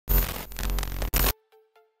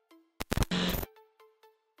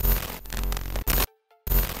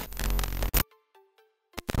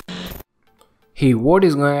Hey, what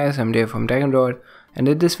is going on guys, I'm Dave from TWRP, and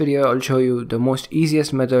in this video I'll show you the most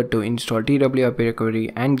easiest method to install TWRP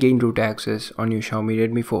Recovery and gain root access on your Xiaomi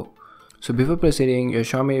Redmi 4. So before proceeding, your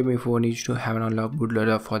Xiaomi Redmi 4 needs to have an unlocked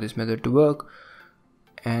bootloader for this method to work,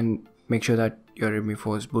 and make sure that your Redmi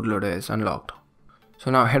 4's bootloader is unlocked. So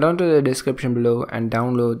now head on to the description below and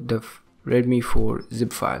download the Redmi 4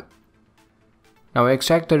 zip file. Now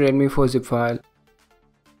extract the Redmi 4 zip file.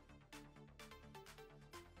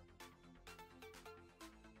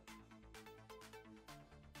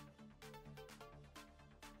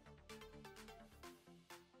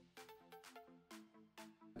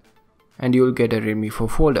 And you will get a Redmi 4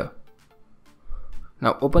 folder.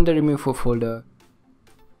 Now open the Redmi 4 folder.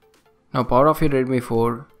 Now power off your Redmi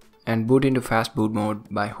 4 and boot into Fastboot mode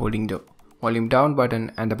by holding the volume down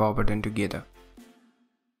button and the power button together.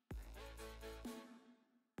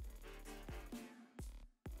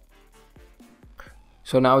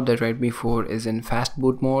 So now the Redmi 4 is in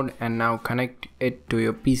Fastboot mode, and now connect it to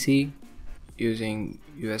your PC using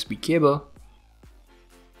USB cable.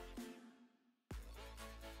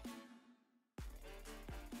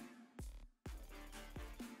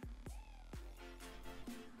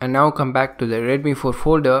 And now come back to the Redmi 4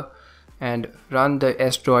 folder and run the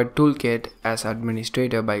S-Droid toolkit as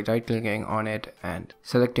administrator by right clicking on it and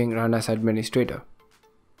selecting run as administrator.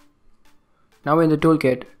 Now in the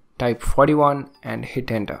toolkit, type 41 and hit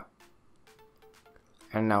enter.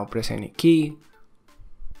 And now press any key.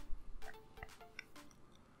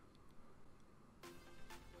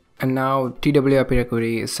 And now TWRP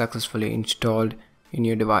Recovery is successfully installed in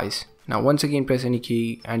your device. Now once again press any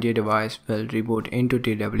key and your device will reboot into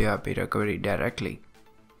TWRP Recovery directly.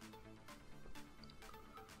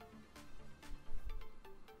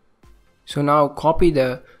 So now copy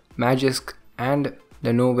the Magisk and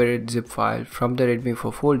the no-verity zip file from the Redmi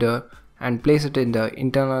 4 folder and place it in the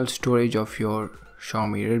internal storage of your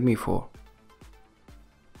Xiaomi Redmi 4.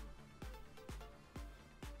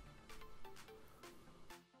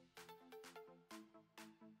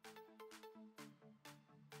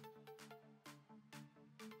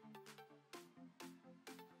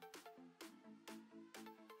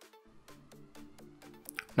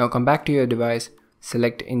 Now come back to your device,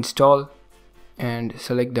 select install and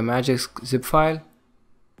select the Magisk zip file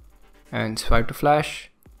and swipe to flash.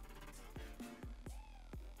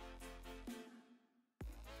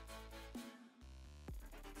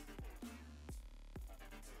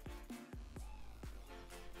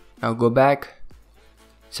 Now go back,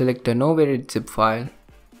 select the no-verity zip file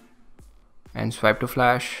and swipe to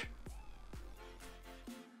flash.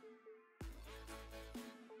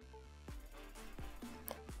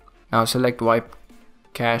 Now select wipe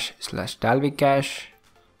cache / Dalvik cache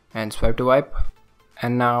and swipe to wipe,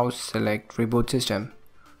 and now select Reboot System.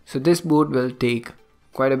 So this boot will take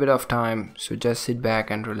quite a bit of time, so just sit back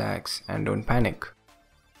and relax and don't panic.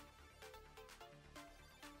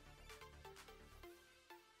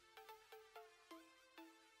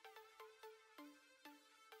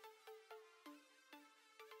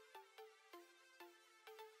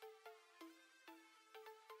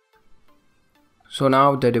 So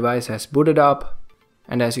now the device has booted up,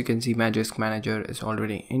 and as you can see, Magisk Manager is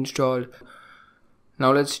already installed.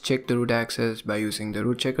 Now let's check the root access by using the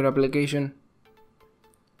root checker application.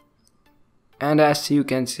 And as you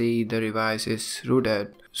can see, the device is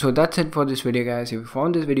rooted. So that's it for this video guys. If you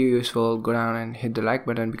found this video useful, go down and hit the like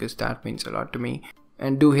button because that means a lot to me.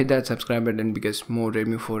 And do hit that subscribe button because more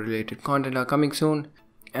Redmi 4 related content are coming soon.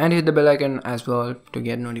 And hit the bell icon as well to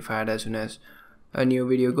get notified as soon as a new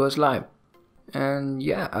video goes live. And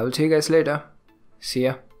yeah, I will see you guys later. See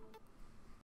ya.